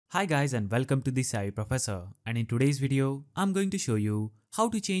Hi guys and welcome to the Savvy Professor, and in today's video I'm going to show you how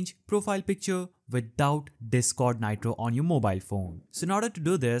to change profile picture without Discord Nitro on your mobile phone. So in order to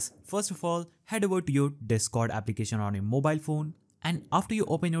do this, first of all head over to your Discord application on your mobile phone, and after you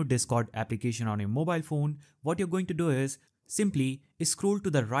open your Discord application on your mobile phone, what you're going to do is simply scroll to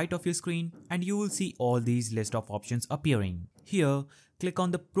the right of your screen and you will see all these list of options appearing. Here, click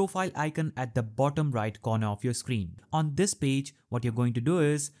on the profile icon at the bottom right corner of your screen. On this page, what you're going to do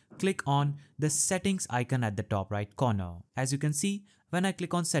is click on the settings icon at the top right corner. As you can see, when I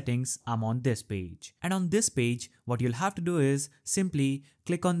click on settings, I'm on this page. And on this page, what you'll have to do is simply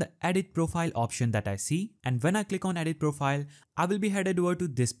click on the edit profile option that I see. And when I click on edit profile, I will be headed over to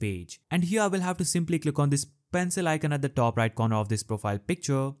this page. And here I will have to simply click on this pencil icon at the top right corner of this profile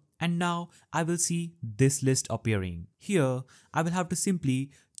picture, and now I will see this list appearing. Here I will have to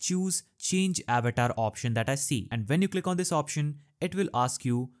simply choose change avatar option that I see, and when you click on this option it will ask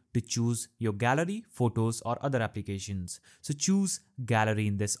you to choose your gallery, photos or other applications. So choose gallery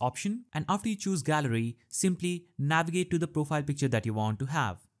in this option, and after you choose gallery, simply navigate to the profile picture that you want to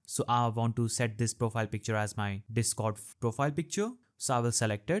have. So I want to set this profile picture as my Discord profile picture. So I will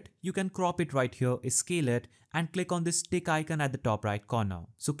select it. You can crop it right here, scale it, and click on this tick icon at the top right corner.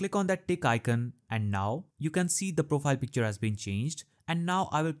 So click on that tick icon, and now you can see the profile picture has been changed. And now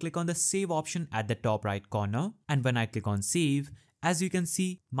I will click on the save option at the top right corner. And when I click on save, as you can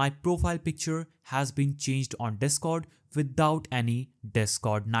see, my profile picture has been changed on Discord without any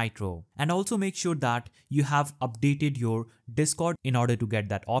Discord Nitro. And also make sure that you have updated your Discord in order to get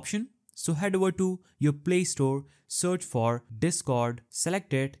that option. So head over to your Play Store, search for Discord,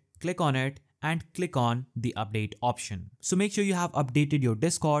 select it, click on it, and click on the update option. So make sure you have updated your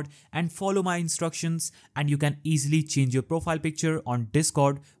Discord and follow my instructions, and you can easily change your profile picture on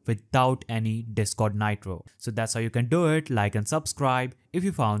Discord without any Discord Nitro. So that's how you can do it. Like and subscribe if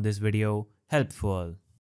you found this video helpful.